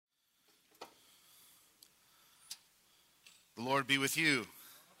The Lord be with you.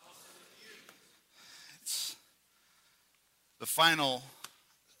 It's the final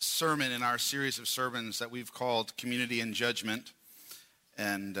sermon in our series of sermons that we've called Community and Judgment.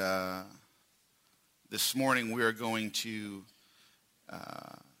 And this morning we are going to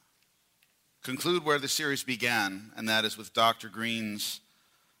conclude where the series began, and that is with Dr. Green's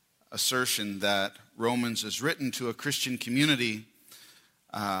assertion that Romans is written to a Christian community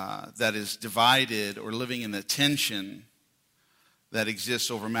that is divided or living in the tension that exists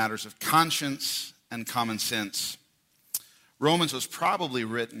over matters of conscience and common sense. Romans was probably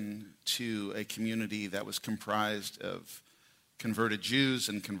written to a community that was comprised of converted Jews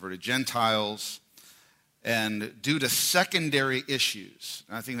and converted Gentiles, and due to secondary issues,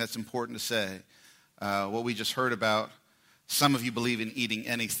 and I think that's important to say, what we just heard about, some of you believe in eating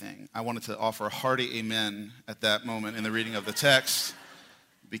anything. I wanted to offer a hearty amen at that moment in the reading of the text,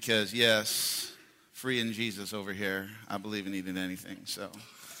 because yes, free in Jesus over here. I believe in eating anything. So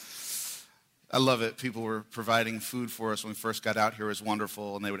I love it. People were providing food for us when we first got out here. It was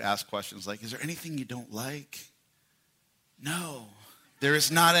wonderful. And they would ask questions like, is there anything you don't like? No, there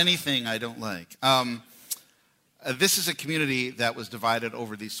is not anything I don't like. This is a community that was divided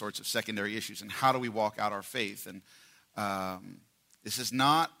over these sorts of secondary issues. And how do we walk out our faith? And this is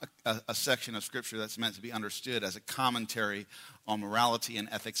not a section of Scripture that's meant to be understood as a commentary on morality and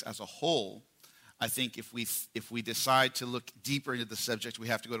ethics as a whole. I think if we decide to look deeper into the subject, we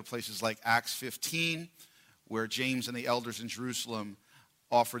have to go to places like Acts 15, where James and the elders in Jerusalem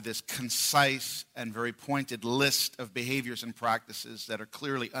offer this concise and very pointed list of behaviors and practices that are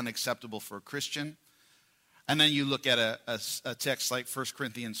clearly unacceptable for a Christian. And then you look at a text like 1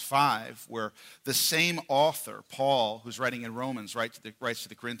 Corinthians 5, where the same author, Paul, who's writing in Romans, writes to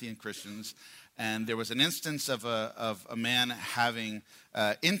the Corinthian Christians. And there was an instance of a man having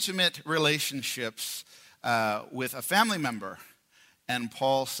intimate relationships with a family member. And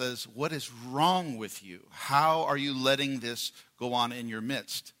Paul says, what is wrong with you? How are you letting this go on in your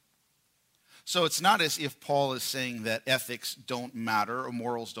midst? So it's not as if Paul is saying that ethics don't matter or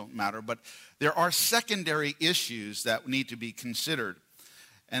morals don't matter, but there are secondary issues that need to be considered.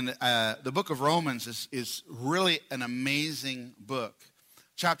 And the book of Romans is really an amazing book.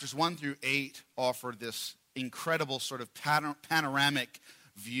 Chapters 1 through 8 offer this incredible sort of panoramic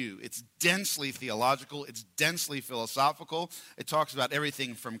view. It's densely theological. It's densely philosophical. It talks about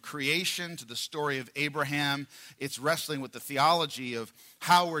everything from creation to the story of Abraham. It's wrestling with the theology of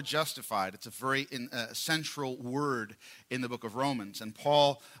how we're justified. It's a very central word in the book of Romans. And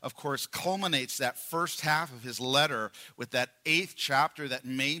Paul, of course, culminates that first half of his letter with that 8th chapter that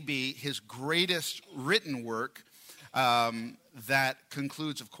may be his greatest written work. That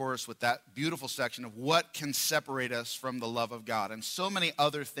concludes, of course, with that beautiful section of what can separate us from the love of God, and so many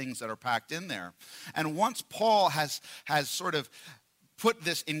other things that are packed in there. And once Paul has sort of put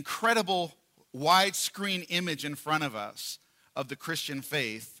this incredible widescreen image in front of us of the Christian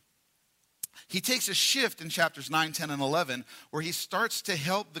faith, he takes a shift in chapters 9, 10, and 11, where he starts to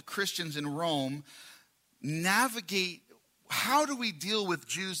help the Christians in Rome navigate. How do we deal with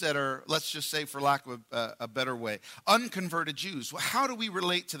Jews that are, let's just say for lack of a better way, unconverted Jews? How do we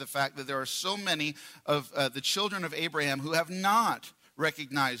relate to the fact that there are so many of the children of Abraham who have not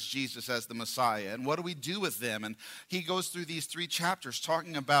recognized Jesus as the Messiah? And what do we do with them? And he goes through these 3 chapters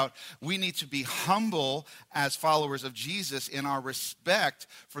talking about we need to be humble as followers of Jesus in our respect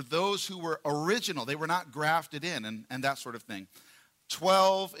for those who were original. They were not grafted in and that sort of thing.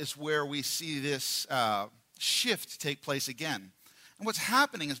 12 is where we see this shift take place again. And what's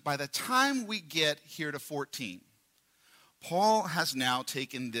happening is by the time we get here to 14, Paul has now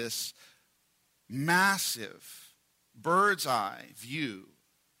taken this massive bird's eye view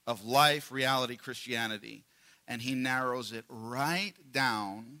of life, reality, Christianity, and he narrows it right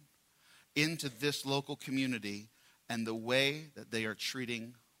down into this local community and the way that they are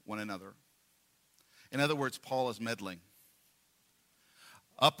treating one another. In other words, Paul is meddling.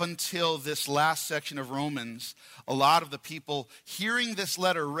 Up until this last section of Romans, a lot of the people hearing this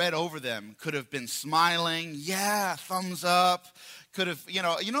letter read over them could have been smiling, yeah, thumbs up, could have, you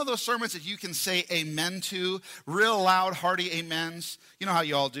know those sermons that you can say amen to, real loud, hearty amens? You know how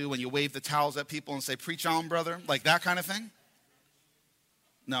you all do when you wave the towels at people and say, preach on, brother, like that kind of thing?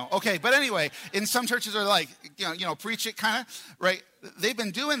 No, okay, but anyway, in some churches are like, preach it kind of, right? They've been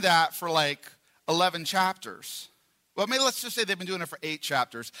doing that for like 11 chapters. Well, maybe let's just say they've been doing it for 8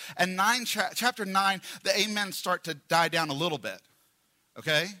 chapters. And chapter 9, the amens start to die down a little bit,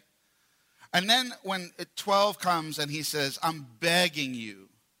 okay? And then when 12 comes and he says, I'm begging you,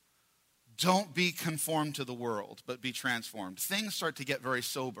 don't be conformed to the world, but be transformed. Things start to get very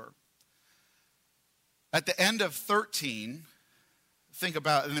sober. At the end of 13, think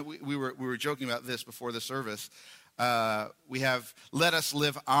about, and we were joking about this before the service. We have, let us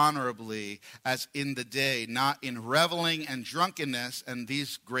live honorably as in the day, not in reveling and drunkenness, and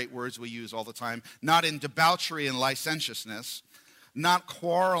these great words we use all the time, not in debauchery and licentiousness, not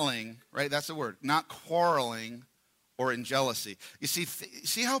quarreling, right? That's the word, not quarreling or in jealousy. You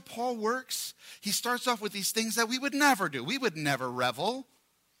see how Paul works? He starts off with these things that we would never do. We would never revel.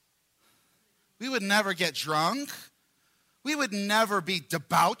 We would never get drunk. We would never be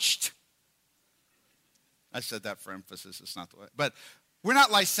debauched. I said that for emphasis. It's not the way. But we're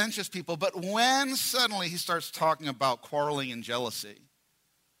not licentious people. But when suddenly he starts talking about quarreling and jealousy,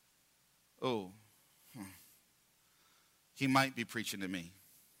 he might be preaching to me.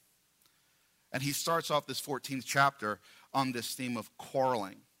 And he starts off this 14th chapter on this theme of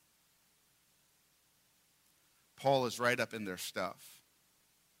quarreling. Paul is right up in their stuff.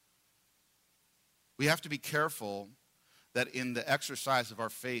 We have to be careful that in the exercise of our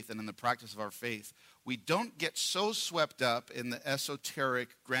faith and in the practice of our faith, we don't get so swept up in the esoteric,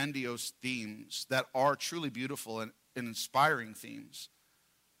 grandiose themes that are truly beautiful and inspiring themes,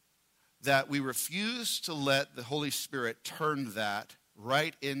 that we refuse to let the Holy Spirit turn that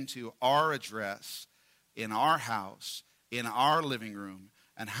right into our address, in our house, in our living room,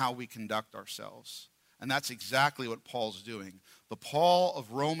 and how we conduct ourselves. And that's exactly what Paul's doing. The Paul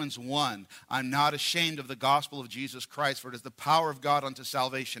of Romans 1, I'm not ashamed of the gospel of Jesus Christ, for it is the power of God unto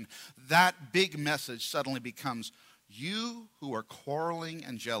salvation. That big message suddenly becomes, you who are quarreling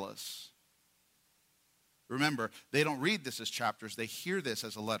and jealous. Remember, they don't read this as chapters, they hear this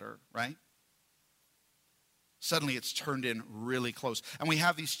as a letter, right? Suddenly it's turned in really close. And we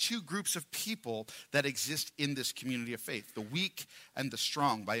have these two groups of people that exist in this community of faith, the weak and the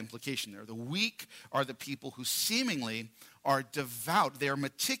strong by implication there. The weak are the people who seemingly are devout. They are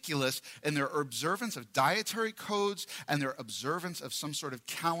meticulous in their observance of dietary codes and their observance of some sort of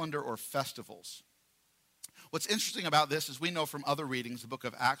calendar or festivals. What's interesting about this is we know from other readings, the book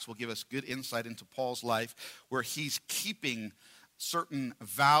of Acts will give us good insight into Paul's life, where he's keeping certain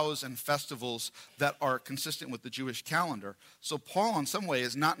vows and festivals that are consistent with the Jewish calendar. So Paul, in some way,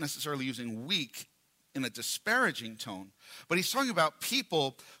 is not necessarily using weak in a disparaging tone, but he's talking about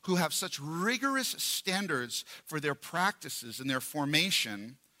people who have such rigorous standards for their practices and their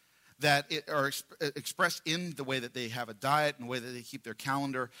formation that are expressed in the way that they have a diet and the way that they keep their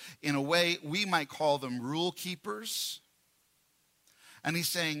calendar. In a way, we might call them rule keepers. And he's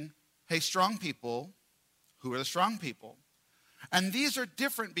saying, hey, strong people, who are the strong people? And these are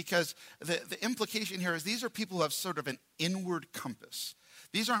different because the implication here is these are people who have sort of an inward compass.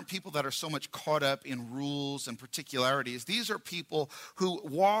 These aren't people that are so much caught up in rules and particularities. These are people who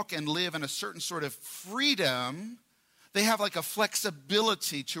walk and live in a certain sort of freedom. They have like a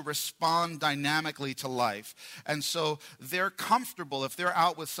flexibility to respond dynamically to life. And so they're comfortable if they're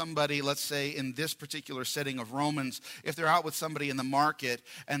out with somebody, let's say in this particular setting of Romans, if they're out with somebody in the market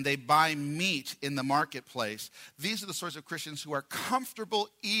and they buy meat in the marketplace, these are the sorts of Christians who are comfortable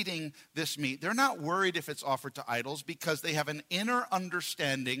eating this meat. They're not worried if it's offered to idols because they have an inner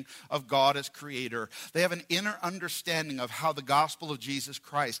understanding of God as creator. They have an inner understanding of how the gospel of Jesus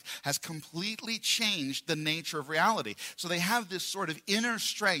Christ has completely changed the nature of reality. So they have this sort of inner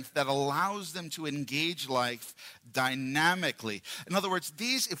strength that allows them to engage life dynamically. In other words,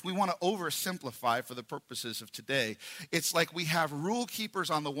 these, if we want to oversimplify for the purposes of today, it's like we have rule keepers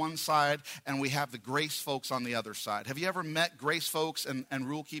on the one side and we have the grace folks on the other side. Have you ever met grace folks and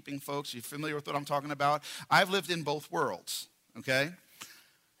rule keeping folks? Are you familiar with what I'm talking about? I've lived in both worlds, okay?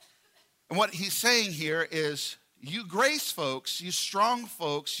 And what he's saying here is, you grace folks, you strong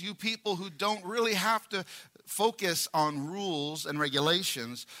folks, you people who don't really have to focus on rules and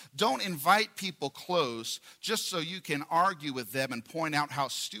regulations, don't invite people close just so you can argue with them and point out how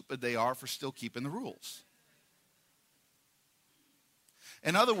stupid they are for still keeping the rules.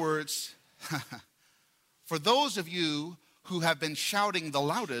 In other words, for those of you who have been shouting the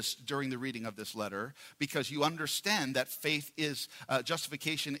loudest during the reading of this letter because you understand that faith is,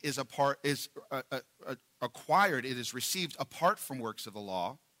 justification is acquired, it is received apart from works of the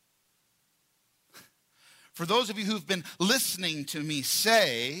law. For those of you who've been listening to me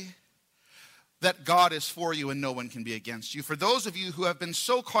say that God is for you and no one can be against you. For those of you who have been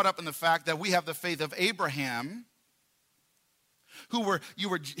so caught up in the fact that we have the faith of Abraham,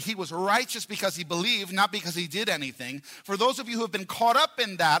 he was righteous because he believed, not because he did anything. For those of you who have been caught up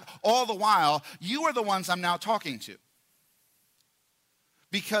in that all the while, you are the ones I'm now talking to.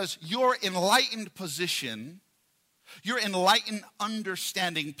 Because your enlightened position, your enlightened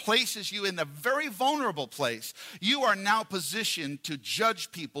understanding places you in a very vulnerable place. You are now positioned to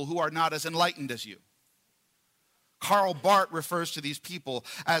judge people who are not as enlightened as you. Karl Barth refers to these people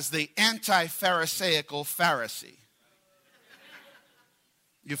as the anti-Pharisaical Pharisee.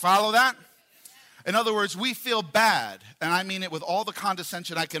 You follow that? In other words, we feel bad, and I mean it with all the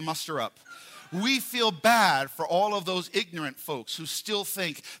condescension I can muster up. We feel bad for all of those ignorant folks who still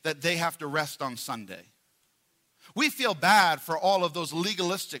think that they have to rest on Sunday. We feel bad for all of those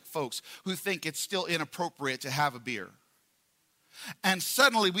legalistic folks who think it's still inappropriate to have a beer. And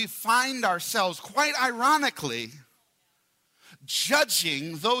suddenly we find ourselves, quite ironically,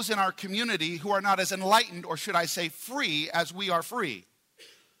 judging those in our community who are not as enlightened, or should I say free, as we are free.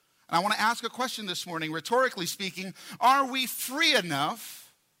 And I want to ask a question this morning, rhetorically speaking. Are we free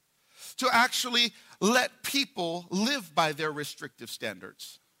enough to actually let people live by their restrictive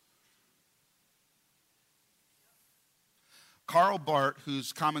standards? Karl Barth,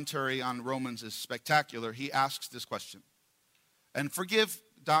 whose commentary on Romans is spectacular, he asks this question. And forgive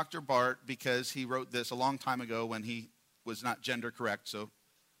Dr. Barth because he wrote this a long time ago when he was not gender correct, so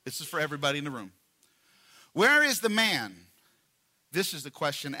this is for everybody in the room. Where is the man? This is the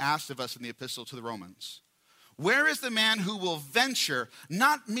question asked of us in the epistle to the Romans. Where is the man who will venture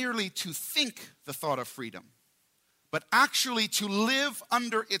not merely to think the thought of freedom, but actually to live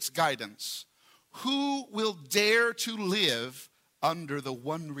under its guidance? Who will dare to live under the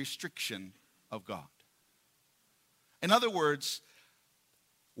one restriction of God? In other words,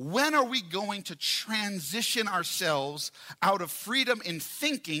 when are we going to transition ourselves out of freedom in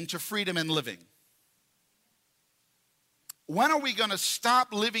thinking to freedom in living? When are we going to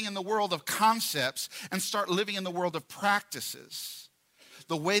stop living in the world of concepts and start living in the world of practices?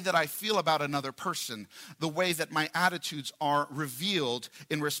 The way that I feel about another person, the way that my attitudes are revealed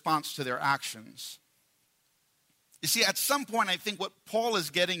in response to their actions. You see, at some point, I think what Paul is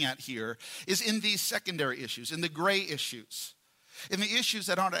getting at here is in these secondary issues, in the gray issues, in the issues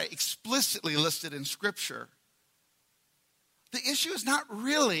that aren't explicitly listed in Scripture. The issue is not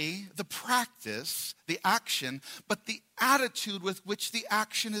really the practice, the action, but the attitude with which the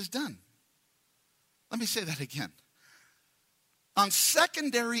action is done. Let me say that again. On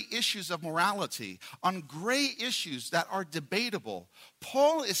secondary issues of morality, on gray issues that are debatable,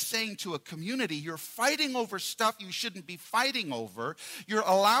 Paul is saying to a community, you're fighting over stuff you shouldn't be fighting over. You're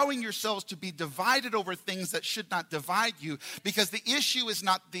allowing yourselves to be divided over things that should not divide you, because the issue is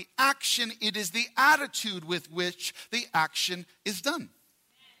not the action, it is the attitude with which the action is done.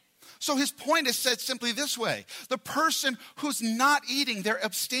 So his point is said simply this way. The person who's not eating, they're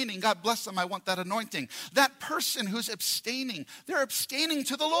abstaining. God bless them, I want that anointing. That person who's abstaining, they're abstaining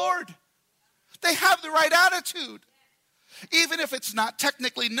to the Lord. They have the right attitude. Even if it's not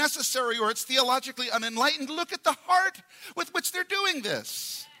technically necessary or it's theologically unenlightened, look at the heart with which they're doing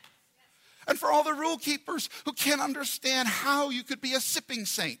this. And for all the rule keepers who can't understand how you could be a sipping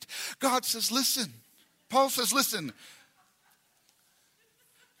saint, God says, listen. Paul says, listen.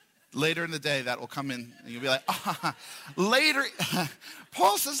 Later in the day, that will come in, and you'll be like, later.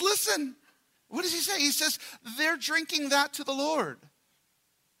 Paul says, listen. What does he say? He says, they're drinking that to the Lord.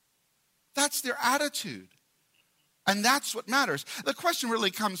 That's their attitude. And that's what matters. The question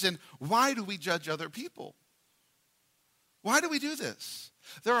really comes in, why do we judge other people? Why do we do this?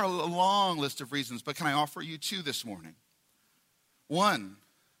 There are a long list of reasons, but can I offer you two this morning? One,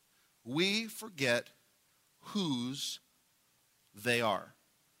 we forget whose they are.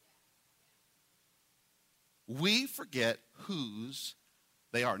 We forget whose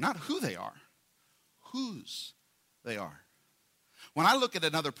they are. Not who they are, whose they are. When I look at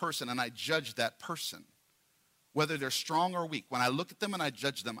another person and I judge that person, whether they're strong or weak, when I look at them and I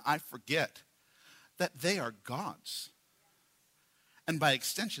judge them, I forget that they are God's. And by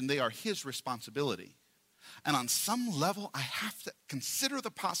extension, they are His responsibility. And on some level, I have to consider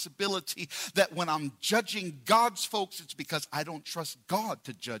the possibility that when I'm judging God's folks, it's because I don't trust God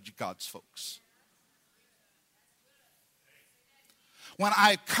to judge God's folks. When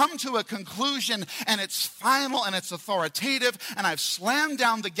I come to a conclusion and it's final and it's authoritative and I've slammed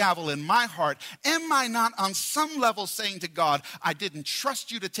down the gavel in my heart, am I not on some level saying to God, I didn't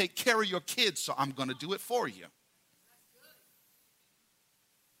trust you to take care of your kids, so I'm going to do it for you?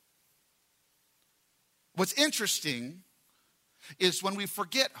 What's interesting is when we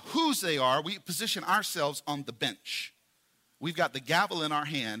forget whose they are, we position ourselves on the bench. We've got the gavel in our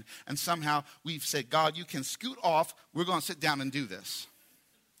hand, and somehow we've said, God, you can scoot off. We're going to sit down and do this.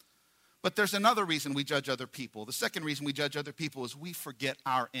 But there's another reason we judge other people. The second reason we judge other people is we forget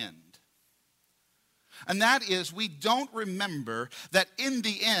our end. And that is we don't remember that in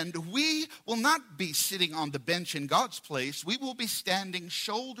the end, we will not be sitting on the bench in God's place. We will be standing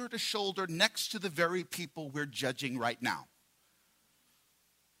shoulder to shoulder next to the very people we're judging right now.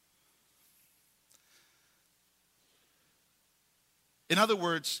 In other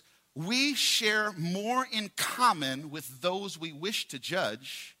words, we share more in common with those we wish to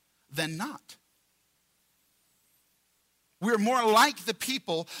judge than not. We're more like the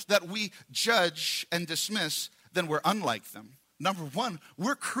people that we judge and dismiss than we're unlike them. Number one,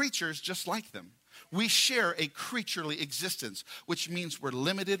 we're creatures just like them. We share a creaturely existence, which means we're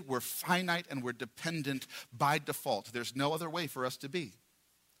limited, we're finite, and we're dependent by default. There's no other way for us to be.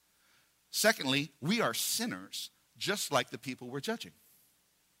 Secondly, we are sinners, just like the people we're judging.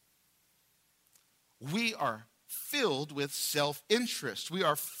 We are filled with self-interest. We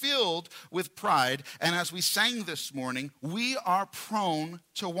are filled with pride. And as we sang this morning, we are prone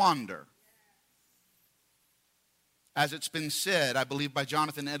to wander. As it's been said, I believe by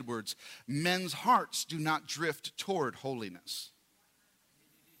Jonathan Edwards, men's hearts do not drift toward holiness.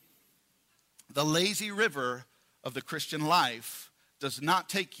 The lazy river of the Christian life does not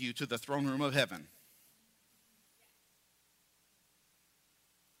take you to the throne room of heaven.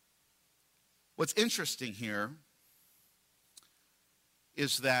 What's interesting here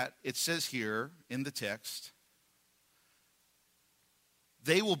is that it says here in the text,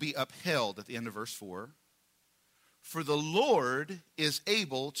 they will be upheld at the end of verse 4. For the Lord is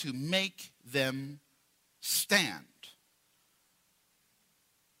able to make them stand.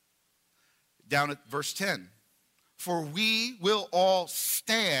 Down at verse 10. For we will all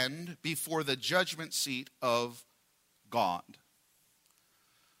stand before the judgment seat of God.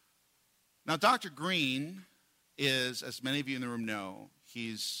 Now, Dr. Green is, as many of you in the room know,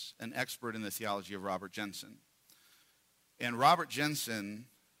 he's an expert in the theology of Robert Jenson. And Robert Jenson,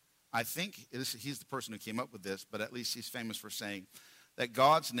 I think he's the person who came up with this, but at least he's famous for saying that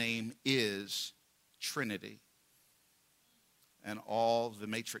God's name is Trinity. And all the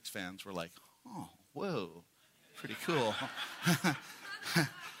Matrix fans were like, oh, whoa, pretty cool.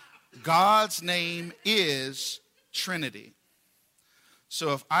 God's name is Trinity.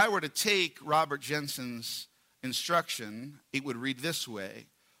 So if I were to take Robert Jenson's instruction, it would read this way.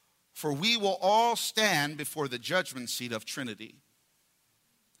 For we will all stand before the judgment seat of Trinity.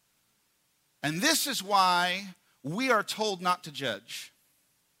 And this is why we are told not to judge.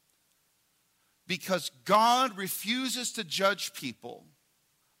 Because God refuses to judge people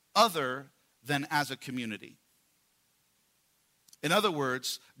other than as a community. In other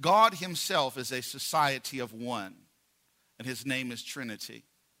words, God himself is a society of one, and his name is Trinity.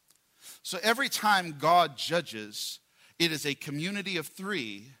 So every time God judges, it is a community of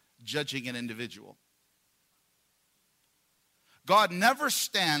three judging an individual. God never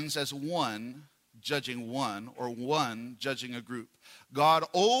stands as one judging one or one judging a group. God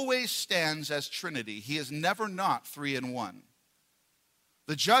always stands as Trinity. He is never not three in one.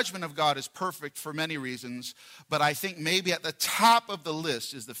 The judgment of God is perfect for many reasons, but I think maybe at the top of the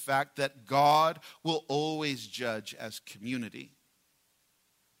list is the fact that God will always judge as community.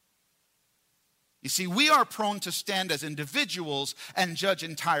 You see, we are prone to stand as individuals and judge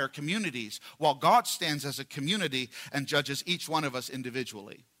entire communities, while God stands as a community and judges each one of us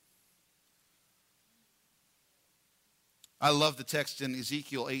individually. I love the text in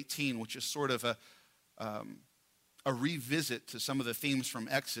Ezekiel 18, which is sort of a revisit to some of the themes from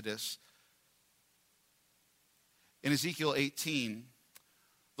Exodus. In Ezekiel 18,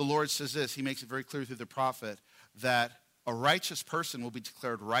 the Lord says this. He makes it very clear through the prophet that a righteous person will be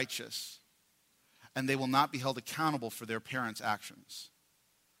declared righteous, and they will not be held accountable for their parents' actions.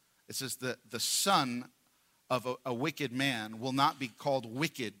 It says that the son of a wicked man will not be called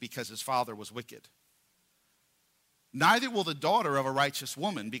wicked because his father was wicked. Neither will the daughter of a righteous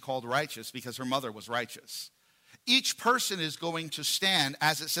woman be called righteous because her mother was righteous. Each person is going to stand,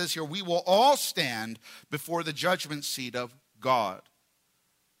 as it says here, we will all stand before the judgment seat of God.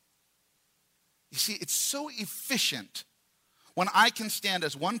 You see, it's so efficient. When I can stand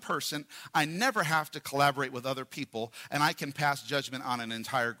as one person, I never have to collaborate with other people, and I can pass judgment on an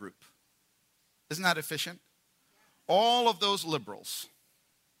entire group. Isn't that efficient? All of those liberals,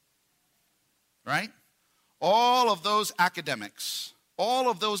 right? All of those academics, all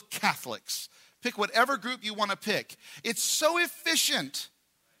of those Catholics, pick whatever group you want to pick. It's so efficient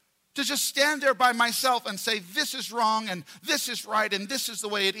to just stand there by myself and say, this is wrong and this is right and this is the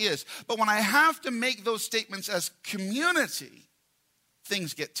way it is. But when I have to make those statements as community,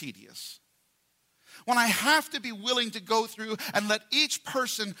 things get tedious. When I have to be willing to go through and let each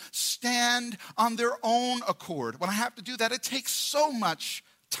person stand on their own accord, when I have to do that, it takes so much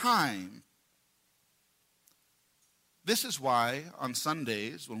time. This is why on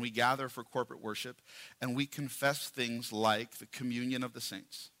Sundays, when we gather for corporate worship and we confess things like the communion of the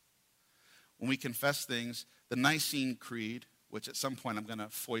saints, when we confess things, the Nicene Creed, which at some point I'm going to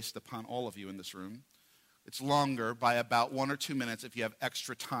foist upon all of you in this room, It's longer by about 1 or 2 minutes. If you have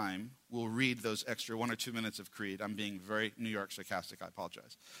extra time, we'll read those extra 1 or 2 minutes of Creed. I'm being very New York sarcastic. I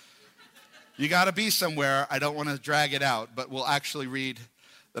apologize. You got to be somewhere. I don't want to drag it out, but we'll actually read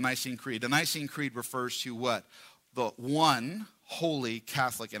the Nicene Creed. The Nicene Creed refers to what? The one holy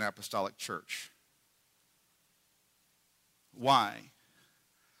Catholic and Apostolic Church. Why?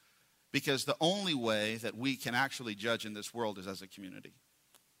 Because the only way that we can actually judge in this world is as a community.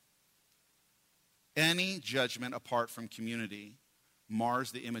 Any judgment apart from community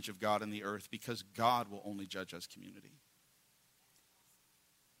mars the image of God in the earth, because God will only judge as community.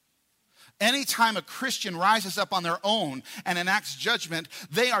 Anytime a Christian rises up on their own and enacts judgment,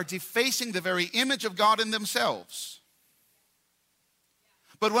 they are defacing the very image of God in themselves.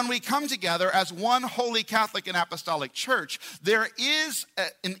 But when we come together as one holy Catholic and Apostolic Church, there is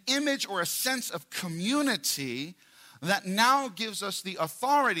an image or a sense of community that now gives us the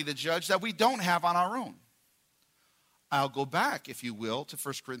authority to judge that we don't have on our own. I'll go back, if you will, to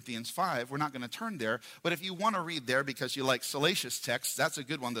 1 Corinthians 5. We're not going to turn there, but if you want to read there because you like salacious texts, that's a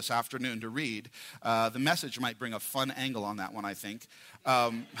good one this afternoon to read. The Message might bring a fun angle on that one, I think.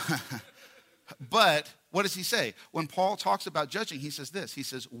 But what does he say? When Paul talks about judging, he says this. He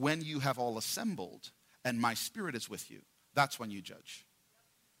says, when you have all assembled and my Spirit is with you, that's when you judge.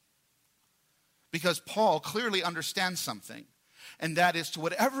 Because Paul clearly understands something. And that is, to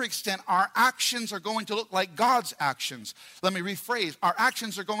whatever extent our actions are going to look like God's actions. Let me rephrase. Our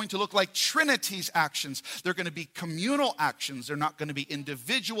actions are going to look like Trinity's actions. They're going to be communal actions. They're not going to be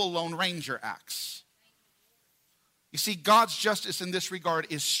individual Lone Ranger acts. You see, God's justice in this regard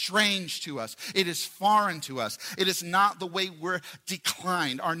is strange to us. It is foreign to us. It is not the way we're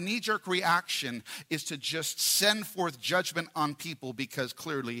declined. Our knee-jerk reaction is to just send forth judgment on people because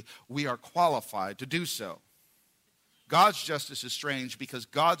clearly we are qualified to do so. God's justice is strange because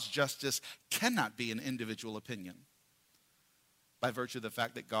God's justice cannot be an individual opinion by virtue of the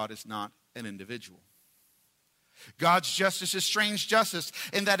fact that God is not an individual. God's justice is strange justice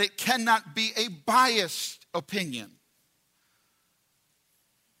in that it cannot be a biased opinion.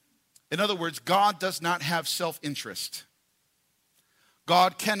 In other words, God does not have self-interest.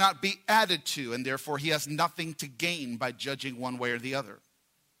 God cannot be added to, and therefore he has nothing to gain by judging one way or the other.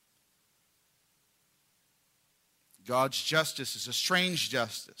 God's justice is a strange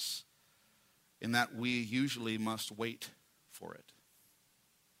justice in that we usually must wait for it.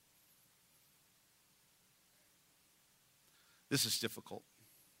 This is difficult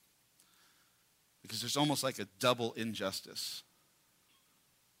because there's almost like a double injustice.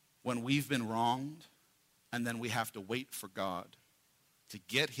 When we've been wronged and then we have to wait for God to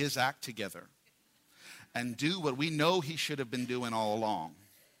get his act together and do what we know he should have been doing all along.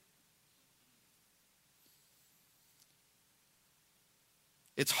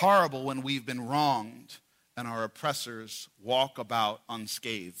 It's horrible when we've been wronged and our oppressors walk about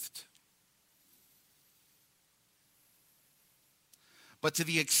unscathed. But to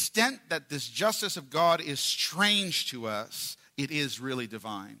the extent that this justice of God is strange to us, it is really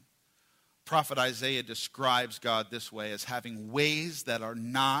divine. Prophet Isaiah describes God this way, as having ways that are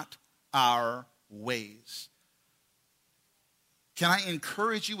not our ways. Can I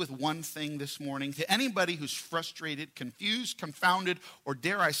encourage you with one thing this morning? To anybody who's frustrated, confused, confounded, or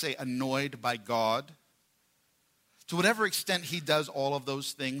dare I say annoyed by God, to whatever extent he does all of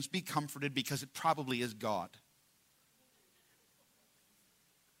those things, be comforted because it probably is God.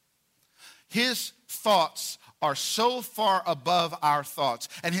 His thoughts are so far above our thoughts,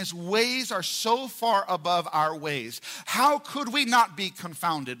 and his ways are so far above our ways. How could we not be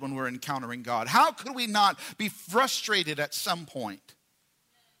confounded when we're encountering God? How could we not be frustrated at some point?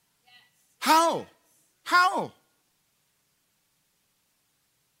 How?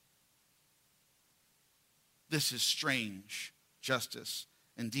 This is strange justice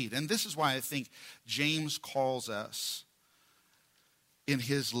indeed. And this is why I think James calls us in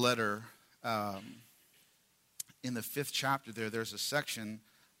his letter, in the 5th chapter there's a section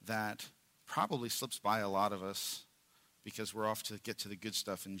that probably slips by a lot of us because we're off to get to the good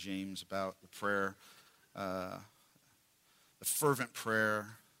stuff in James about the prayer, the fervent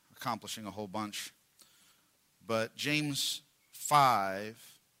prayer, accomplishing a whole bunch. But James 5,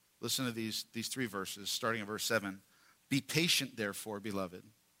 listen to these 3 verses, starting at verse 7. Be patient, therefore, beloved,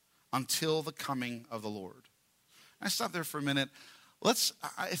 until the coming of the Lord. I stop there for a minute.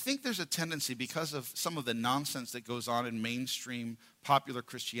 I think there's a tendency, because of some of the nonsense that goes on in mainstream popular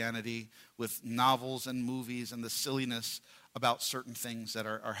Christianity with novels and movies and the silliness about certain things that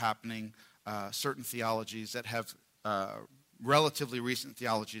are happening, certain theologies that have, relatively recent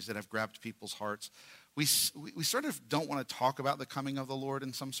theologies that have grabbed people's hearts. We sort of don't want to talk about the coming of the Lord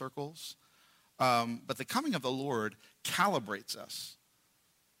in some circles. But the coming of the Lord calibrates us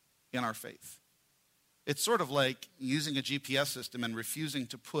in our faith. It's sort of like using a GPS system and refusing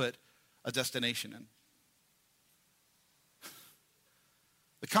to put a destination in.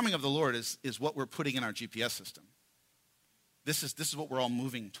 The coming of the Lord is what we're putting in our GPS system. This is what we're all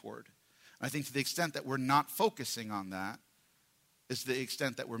moving toward. And I think to the extent that we're not focusing on that is the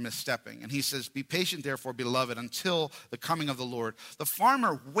extent that we're misstepping. And he says, be patient, therefore, beloved, until the coming of the Lord. The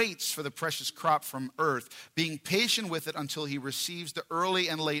farmer waits for the precious crop from earth, being patient with it until he receives the early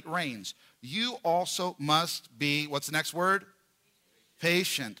and late rains. You also must be, what's the next word?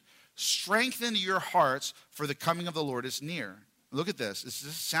 Patient. Strengthen your hearts, for the coming of the Lord is near. Look at this. Does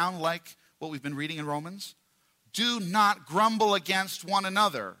this sound like what we've been reading in Romans? Do not grumble against one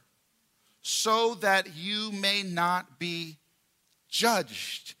another, so that you may not be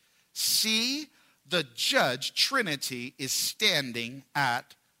judged. See, the judge, Trinity, is standing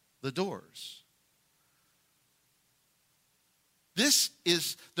at the doors. This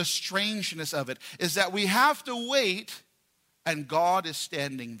is the strangeness of it, is that we have to wait, and God is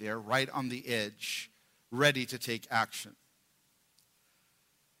standing there right on the edge, ready to take action.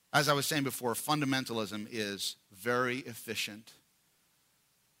 As I was saying before, fundamentalism is very efficient.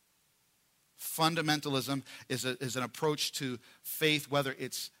 Fundamentalism is an approach to faith, whether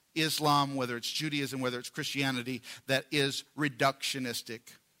it's Islam, whether it's Judaism, whether it's Christianity, that is reductionistic.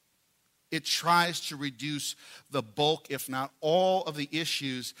 It tries to reduce the bulk, if not all, of the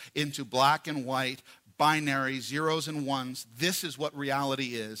issues into black and white, binary, zeros and ones. This is what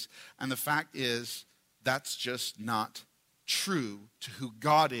reality is. And the fact is, that's just not true to who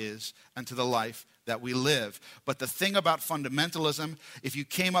God is and to the life that we live. But the thing about fundamentalism, if you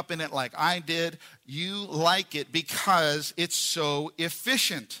came up in it like I did, you like it because it's so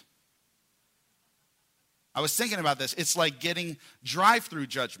efficient. I was thinking about this. It's like getting drive-through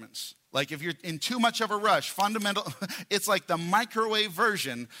judgments. Like if you're in too much of a rush, it's like the microwave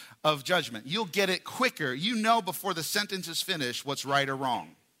version of judgment. You'll get it quicker. You know before the sentence is finished what's right or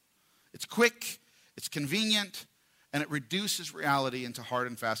wrong. It's quick, it's convenient, and it reduces reality into hard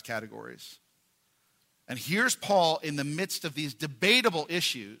and fast categories. And here's Paul in the midst of these debatable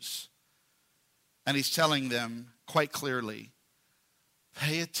issues, and he's telling them quite clearly,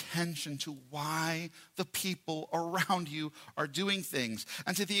 pay attention to why the people around you are doing things.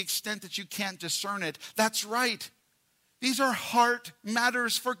 And to the extent that you can't discern it, that's right. These are heart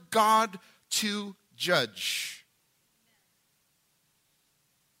matters for God to judge.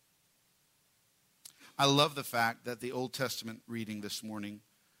 I love the fact that the Old Testament reading this morning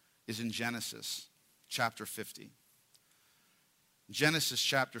is in Genesis chapter 50. Genesis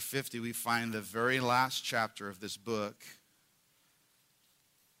chapter 50, we find the very last chapter of this book.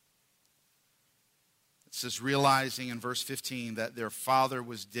 It says, realizing in verse 15 that their father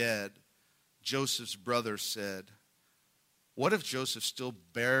was dead, Joseph's brothers said, what if Joseph still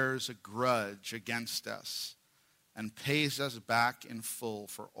bears a grudge against us and pays us back in full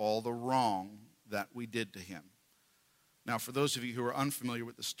for all the wrong that we did to him? Now, for those of you who are unfamiliar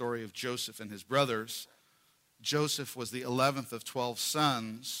with the story of Joseph and his brothers, Joseph was the 11th of 12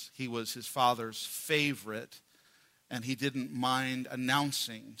 sons. He was his father's favorite, and he didn't mind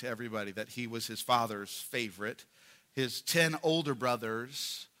announcing to everybody that he was his father's favorite. His 10 older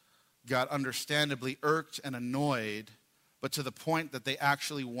brothers got understandably irked and annoyed, but to the point that they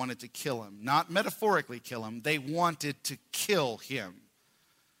actually wanted to kill him. Not metaphorically kill him, they wanted to kill him.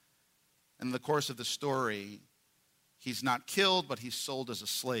 In the course of the story, he's not killed, but he's sold as a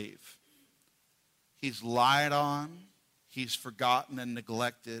slave. He's lied on. He's forgotten and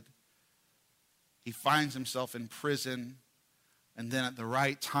neglected. He finds himself in prison. And then at the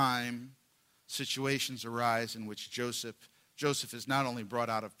right time, situations arise in which Joseph is not only brought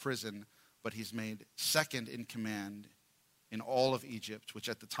out of prison, but he's made second in command in all of Egypt, which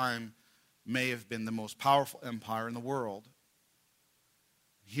at the time may have been the most powerful empire in the world.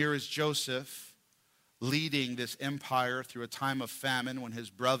 Here is Joseph leading this empire through a time of famine when his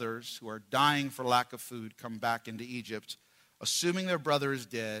brothers, who are dying for lack of food, come back into Egypt, assuming their brother is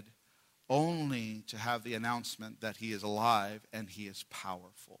dead, only to have the announcement that he is alive and he is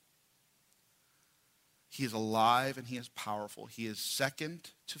powerful. He is alive and he is powerful. He is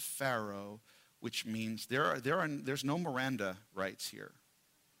second to Pharaoh, which means there's no Miranda rights here.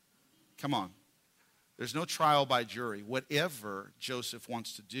 Come on. There's no trial by jury. Whatever Joseph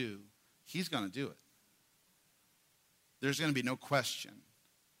wants to do, he's going to do it. There's going to be no question.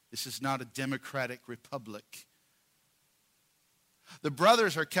 This is not a democratic republic. The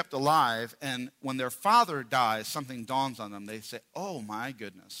brothers are kept alive, and when their father dies, something dawns on them. They say, oh my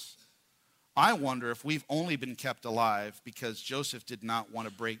goodness. I wonder if we've only been kept alive because Joseph did not want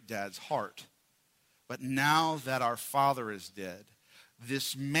to break Dad's heart. But now that our father is dead,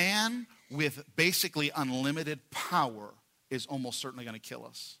 this man with basically unlimited power is almost certainly going to kill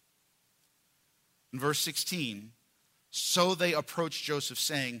us. In verse 16, so they approached Joseph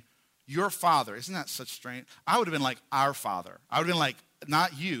saying, your father, isn't that such strange? I would have been like, our father. I would have been like,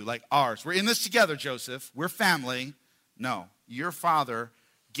 not you, like ours. We're in this together, Joseph. We're family. No, your father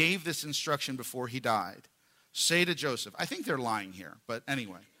gave this instruction before he died. Say to Joseph, I think they're lying here, but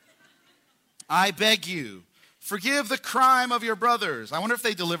anyway. I beg you, forgive the crime of your brothers. I wonder if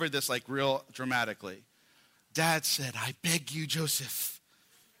they delivered this like real dramatically. Dad said, I beg you, Joseph.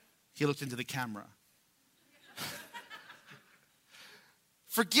 He looked into the camera.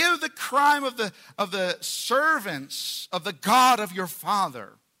 Forgive the crime of the servants of the God of your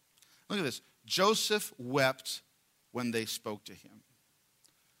father. Look at this. Joseph wept when they spoke to him.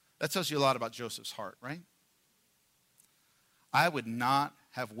 That tells you a lot about Joseph's heart, right? I would not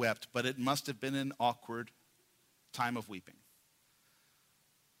have wept, but it must have been an awkward time of weeping.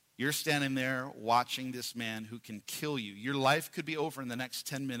 You're standing there watching this man who can kill you. Your life could be over in the next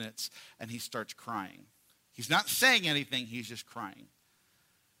 10 minutes, and he starts crying. He's not saying anything, he's just crying.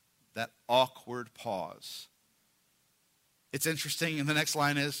 That awkward pause. It's interesting, and the next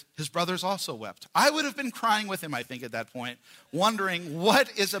line is, his brothers also wept. I would have been crying with him, I think, at that point, wondering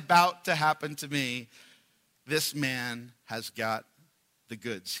what is about to happen to me. This man has got the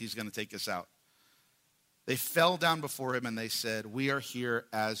goods. He's going to take us out. They fell down before him and they said, we are here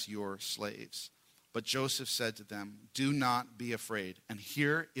as your slaves. But Joseph said to them, do not be afraid. And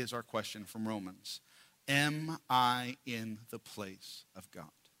here is our question from Romans. Am I in the place of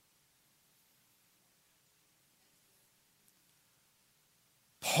God?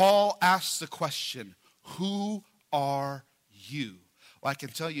 Paul asks the question, who are you? Well, I can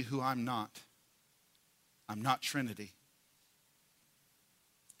tell you who I'm not. I'm not Trinity.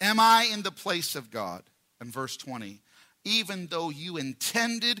 Am I in the place of God? And verse 20, even though you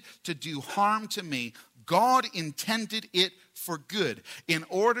intended to do harm to me, God intended it for good, in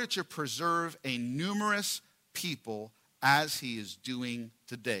order to preserve a numerous people as he is doing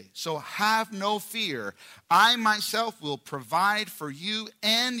today. So have no fear. I myself will provide for you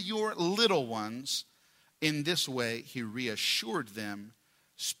and your little ones. In this way, he reassured them,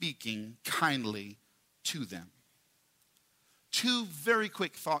 speaking kindly to them. Two very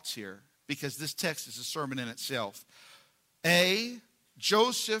quick thoughts here, because this text is a sermon in itself. A,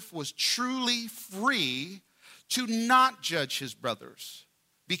 Joseph was truly free to not judge his brothers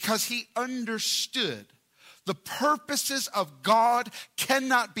because he understood the purposes of God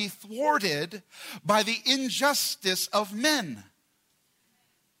cannot be thwarted by the injustice of men.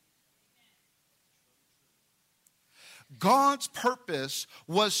 God's purpose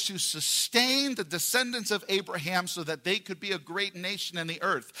was to sustain the descendants of Abraham so that they could be a great nation in the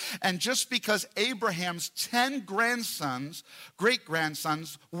earth. And just because Abraham's 10 grandsons,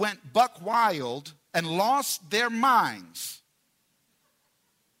 great-grandsons, went buck wild and lost their minds,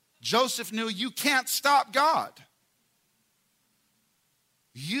 Joseph knew you can't stop God.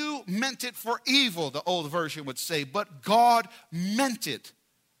 You meant it for evil, the old version would say, but God meant it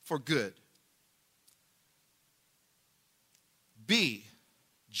for good. B,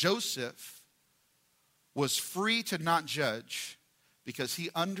 Joseph was free to not judge because he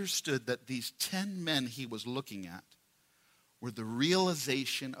understood that these 10 men he was looking at were the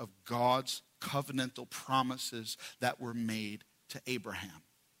realization of God's covenantal promises that were made to Abraham.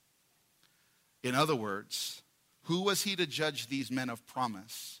 In other words, who was he to judge these men of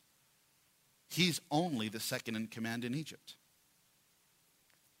promise? He's only the second in command in Egypt.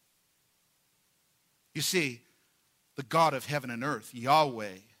 You see, the God of heaven and earth,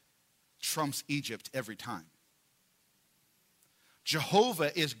 Yahweh, trumps Egypt every time.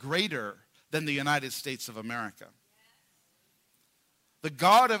 Jehovah is greater than the United States of America. The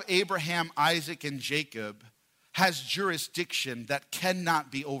God of Abraham, Isaac, and Jacob has jurisdiction that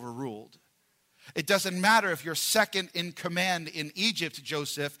cannot be overruled. It doesn't matter if you're second in command in Egypt,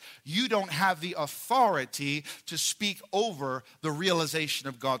 Joseph, you don't have the authority to speak over the realization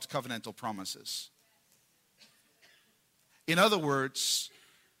of God's covenantal promises. In other words,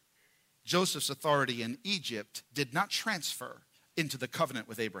 Joseph's authority in Egypt did not transfer into the covenant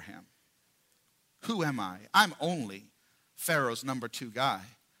with Abraham. Who am I? I'm only Pharaoh's number 2 guy.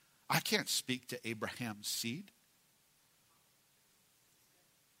 I can't speak to Abraham's seed.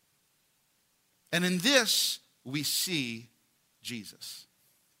 And in this, we see Jesus.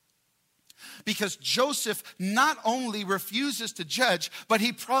 Because Joseph not only refuses to judge, but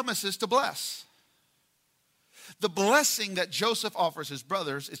he promises to bless. The blessing that Joseph offers his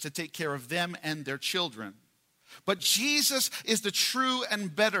brothers is to take care of them and their children. But Jesus is the true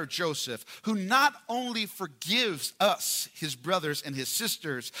and better Joseph, who not only forgives us, his brothers and his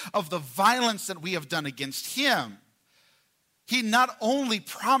sisters, of the violence that we have done against him. He not only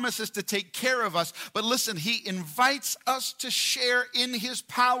promises to take care of us, but listen, he invites us to share in his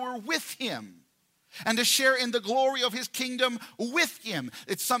power with him and to share in the glory of his kingdom with him.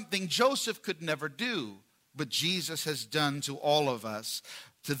 It's something Joseph could never do, but Jesus has done to all of us.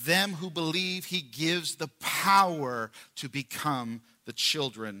 To them who believe, he gives the power to become the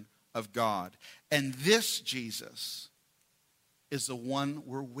children of God. And this Jesus is the one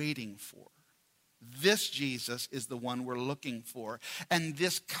we're waiting for. This Jesus is the one we're looking for. And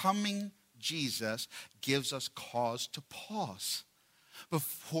this coming Jesus gives us cause to pause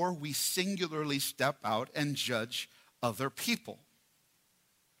before we singularly step out and judge other people.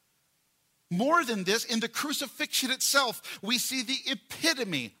 More than this, in the crucifixion itself, we see the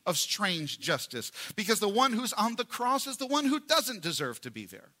epitome of strange justice, because the one who's on the cross is the one who doesn't deserve to be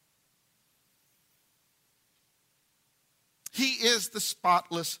there. He is the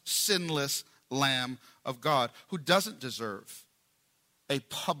spotless, sinless Lamb of God who doesn't deserve a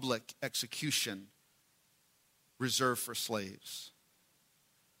public execution reserved for slaves.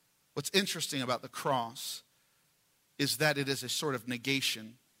 What's interesting about the cross is that it is a sort of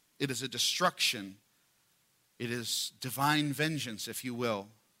negation. It is a destruction. It is divine vengeance, if you will.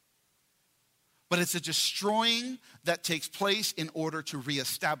 But it's a destroying that takes place in order to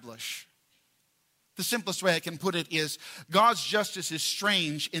reestablish. The simplest way I can put it is God's justice is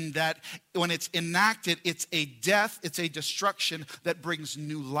strange in that when it's enacted, it's a death, it's a destruction that brings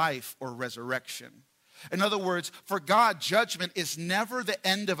new life or resurrection. In other words, for God, judgment is never the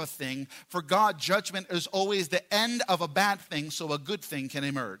end of a thing. For God, judgment is always the end of a bad thing so a good thing can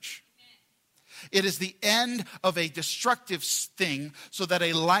emerge. It is the end of a destructive thing so that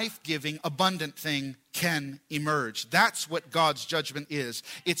a life-giving, abundant thing can emerge. That's what God's judgment is.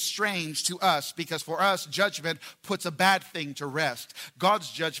 It's strange to us because for us, judgment puts a bad thing to rest.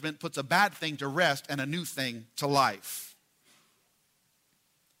 God's judgment puts a bad thing to rest and a new thing to life.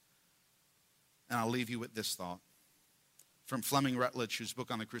 And I'll leave you with this thought from Fleming Rutledge, whose book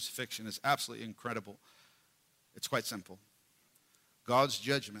on the crucifixion is absolutely incredible. It's quite simple. God's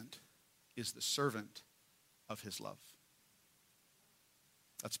judgment is the servant of his love.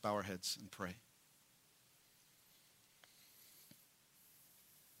 Let's bow our heads and pray.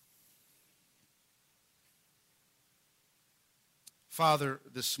 Father,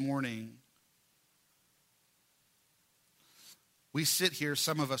 this morning, we sit here,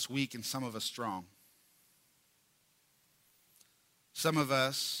 some of us weak and some of us strong. Some of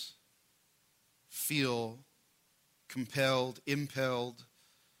us feel compelled, impelled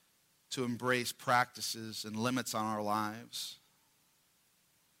to embrace practices and limits on our lives.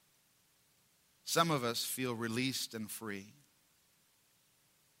 Some of us feel released and free.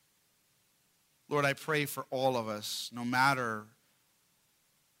 Lord, I pray for all of us, no matter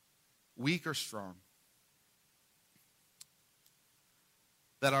weak or strong,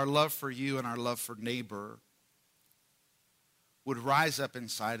 that our love for you and our love for neighbor would rise up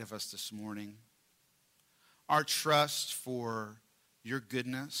inside of us this morning. Our trust for your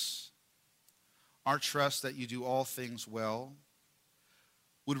goodness, our trust that you do all things well,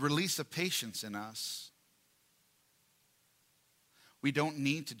 would release a patience in us. We don't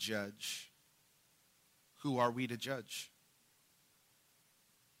need to judge. Who are we to judge?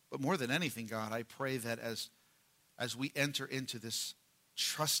 But more than anything, God, I pray that as we enter into this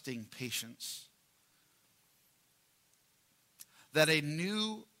trusting patience, that a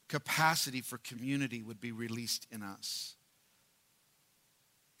new capacity for community would be released in us.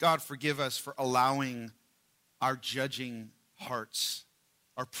 God, forgive us for allowing our judging hearts,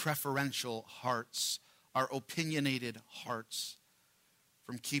 our preferential hearts, our opinionated hearts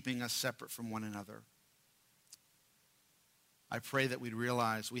from keeping us separate from one another. I pray that we'd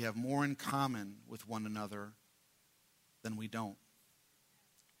realize we have more in common with one another than we don't.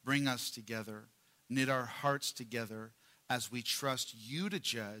 Bring us together, knit our hearts together as we trust you to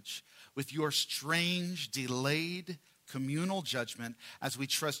judge with your strange, delayed, communal judgment. As we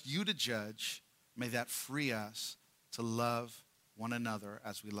trust you to judge, may that free us to love one another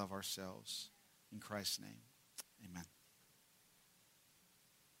as we love ourselves. In Christ's name, amen.